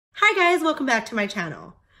Hi guys, welcome back to my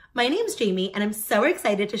channel. My name's Jamie and I'm so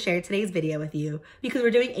excited to share today's video with you because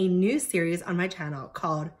we're doing a new series on my channel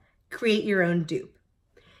called Create Your Own Dupe.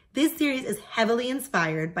 This series is heavily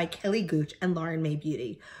inspired by Kelly Gooch and Lauren May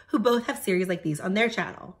Beauty, who both have series like these on their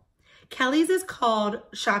channel. Kelly's is called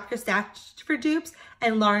Shop Your Stash for Dupes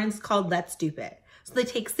and Lauren's called Let's Dupe It. So they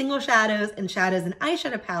take single shadows and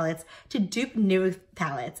eyeshadow palettes to dupe new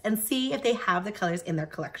palettes and see if they have the colors in their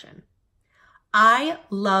collection. I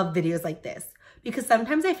love videos like this because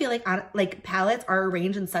sometimes I feel like palettes are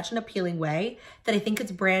arranged in such an appealing way that I think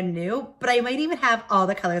it's brand new, but I might even have all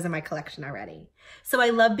the colors in my collection already. So I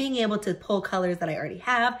love being able to pull colors that I already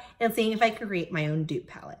have and seeing if I can create my own dupe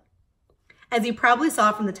palette. As you probably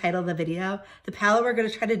saw from the title of the video, the palette we're going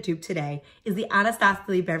to try to dupe today is the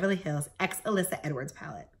Anastasia Beverly Hills x Alyssa Edwards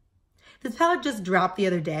palette. This palette just dropped the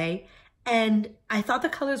other day and I thought the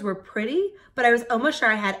colors were pretty, but I was almost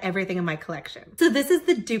sure I had everything in my collection. So this is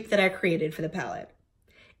the dupe that I created for the palette.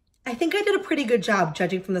 I think I did a pretty good job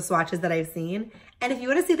judging from the swatches that I've seen. And if you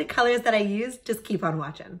want to see the colors that I used, just keep on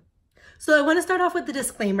watching. So I want to start off with the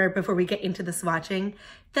disclaimer before we get into the swatching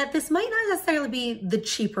that this might not necessarily be the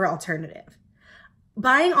cheaper alternative.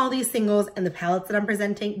 Buying all these singles and the palettes that I'm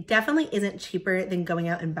presenting definitely isn't cheaper than going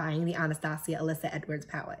out and buying the Anastasia Alyssa Edwards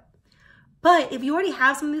palette. But if you already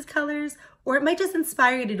have some of these colors, or it might just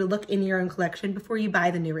inspire you to look in your own collection before you buy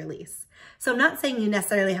the new release. So I'm not saying you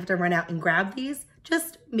necessarily have to run out and grab these,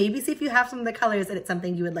 just maybe see if you have some of the colors and it's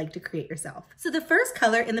something you would like to create yourself. So the first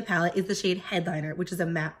color in the palette is the shade Headliner, which is a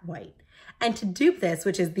matte white. And to dupe this,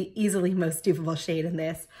 which is the easily most dupeable shade in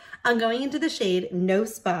this, I'm going into the shade No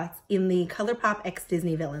Spots in the Colourpop x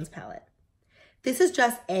Disney Villains palette. This is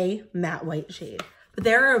just a matte white shade, but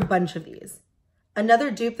there are a bunch of these.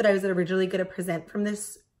 Another dupe that I was originally going to present for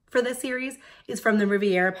this series is from the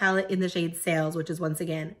Riviera palette in the shade Sails, which is once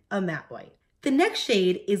again a matte white. The next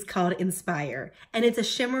shade is called Inspire, and it's a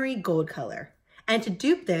shimmery gold color. And to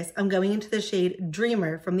dupe this, I'm going into the shade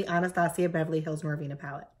Dreamer from the Anastasia Beverly Hills Norvina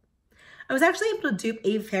palette. I was actually able to dupe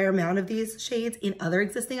a fair amount of these shades in other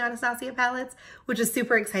existing Anastasia palettes, which is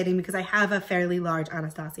super exciting because I have a fairly large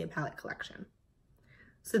Anastasia palette collection.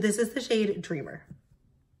 So this is the shade Dreamer.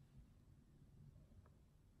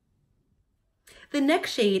 The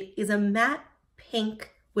next shade is a matte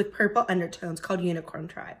pink with purple undertones called Unicorn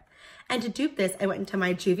Tribe. And to dupe this, I went into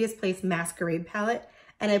my Juvia's Place Masquerade palette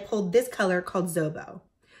and I pulled this color called Zobo.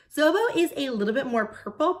 Zobo is a little bit more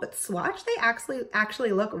purple, but swatch, they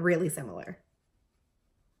actually look really similar.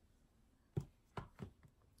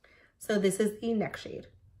 So this is the next shade.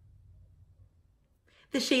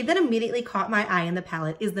 The shade that immediately caught my eye in the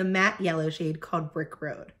palette is the matte yellow shade called Brick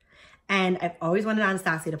Road. And I've always wanted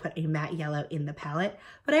Anastasia to put a matte yellow in the palette,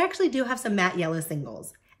 but I actually do have some matte yellow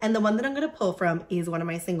singles. And the one that I'm going to pull from is one of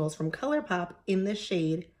my singles from Colourpop in the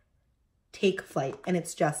shade Take Flight, and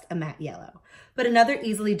it's just a matte yellow. But another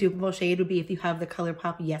easily dupeable shade would be if you have the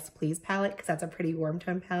Colourpop Yes Please palette, because that's a pretty warm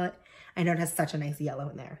tone palette. I know it has such a nice yellow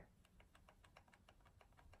in there.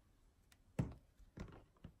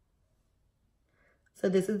 So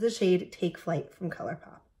this is the shade Take Flight from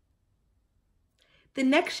Colourpop. The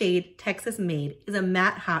next shade, Texas Made, is a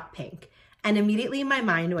matte hot pink, and immediately my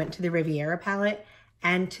mind went to the Riviera palette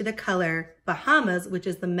and to the color Bahamas, which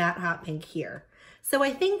is the matte hot pink here. So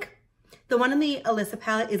I think the one in the Alyssa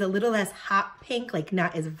palette is a little less hot pink, like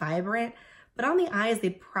not as vibrant, but on the eyes, they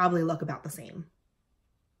probably look about the same.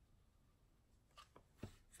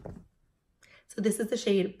 So this is the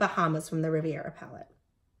shade Bahamas from the Riviera palette.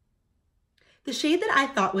 The shade that I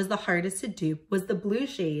thought was the hardest to dupe was the blue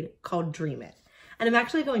shade called Dream It. And I'm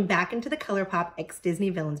actually going back into the Colourpop x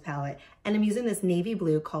Disney Villains palette, and I'm using this navy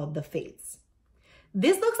blue called The Fates.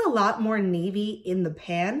 This looks a lot more navy in the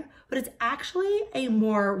pan, but it's actually a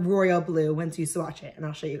more royal blue once you swatch it, and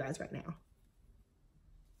I'll show you guys right now.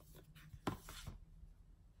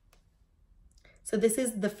 So this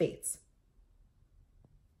is The Fates.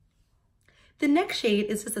 The next shade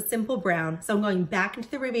is just a simple brown, so I'm going back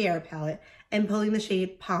into the Riviera palette and pulling the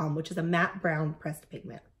shade Palm, which is a matte brown pressed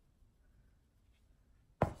pigment.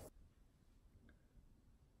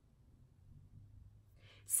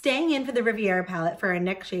 Staying in for the Riviera palette for our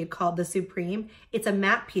next shade called The Supreme, it's a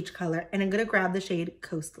matte peach color, and I'm going to grab the shade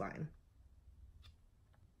Coastline.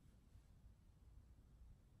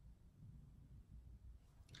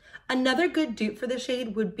 Another good dupe for the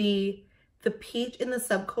shade would be the peach in the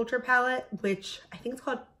Subculture palette, which I think it's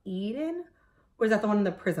called Eden, or is that the one in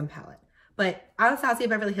the Prism palette? But Anastasia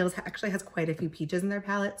Beverly Hills actually has quite a few peaches in their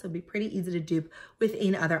palette, so it'd be pretty easy to dupe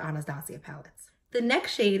within other Anastasia palettes. The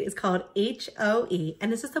next shade is called HOE,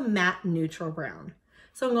 and it's just a matte neutral brown.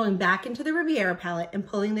 So I'm going back into the Riviera palette and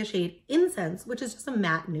pulling the shade Incense, which is just a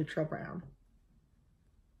matte neutral brown.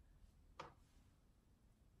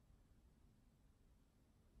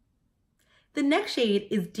 The next shade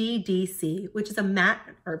is DDC, which is a matte,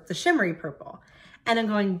 or it's a shimmery purple. And I'm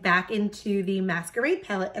going back into the Masquerade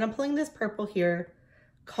palette and I'm pulling this purple here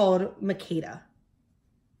called Makeda.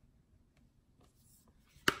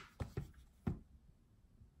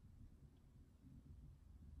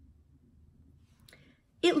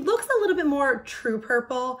 It looks a little bit more true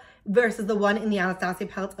purple versus the one in the Anastasia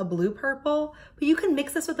palette, a blue purple, but you can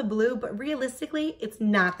mix this with a blue, but realistically, it's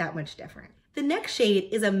not that much different. The next shade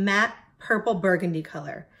is a matte purple burgundy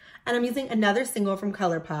color, and I'm using another single from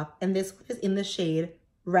Colourpop, and this one is in the shade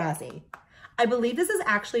Razzie. I believe this is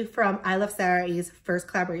actually from I Love Sarah's first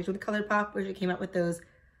collaboration with Colourpop, where she came out with those,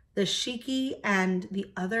 the Shiki and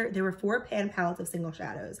the other, there were 4 pan palettes of single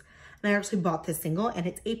shadows, and I actually bought this single, and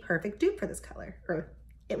it's a perfect dupe for this color, or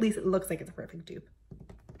at least it looks like it's a perfect dupe.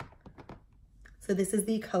 So this is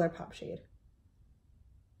the Colourpop shade.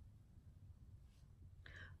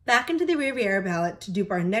 Back into the Riviera palette to dupe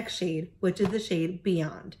our next shade, which is the shade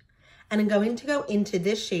Beyond. And I'm going to go into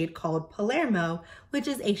this shade called Palermo, which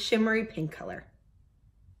is a shimmery pink color.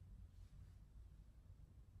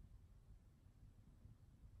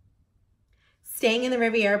 Staying in the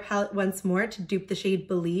Riviera palette once more to dupe the shade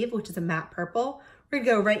Believe, which is a matte purple, we're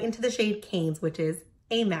gonna go right into the shade Canes, which is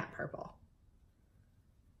a matte purple.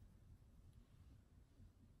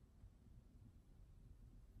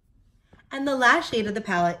 And the last shade of the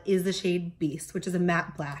palette is the shade Beast, which is a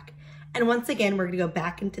matte black. And once again, we're gonna go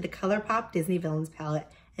back into the Colourpop Disney Villains palette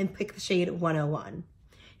and pick the shade 101.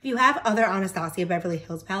 If you have other Anastasia Beverly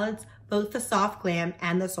Hills palettes, both the Soft Glam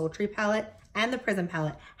and the Sultry palette and the Prism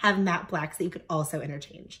palette have matte blacks that you could also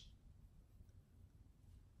interchange.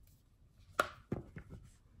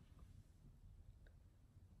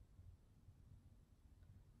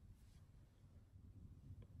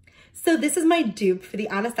 So this is my dupe for the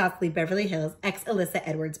Anastasia Beverly Hills x Alyssa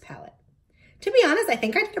Edwards palette. To be honest, I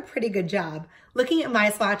think I did a pretty good job. Looking at my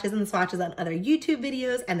swatches and swatches on other YouTube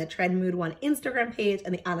videos and the Trend Mood 1 Instagram page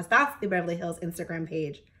and the Anastasia Beverly Hills Instagram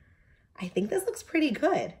page, I think this looks pretty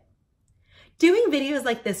good. Doing videos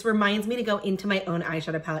like this reminds me to go into my own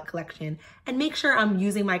eyeshadow palette collection and make sure I'm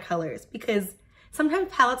using my colors, because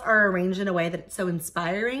sometimes palettes are arranged in a way that it's so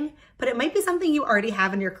inspiring, but it might be something you already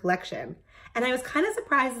have in your collection. And I was kind of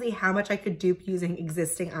surprised to see how much I could dupe using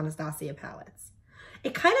existing Anastasia palettes.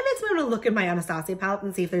 It kind of makes me want to look at my Anastasia palette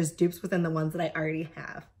and see if there's dupes within the ones that I already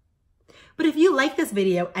have. But if you like this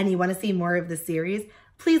video and you want to see more of this series,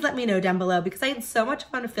 please let me know down below, because I had so much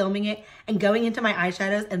fun filming it and going into my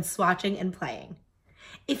eyeshadows and swatching and playing.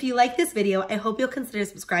 If you like this video, I hope you'll consider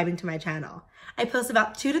subscribing to my channel. I post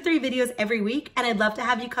about 2 to 3 videos every week, and I'd love to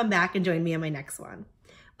have you come back and join me in my next one.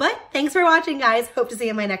 But thanks for watching, guys. Hope to see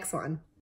you in my next one.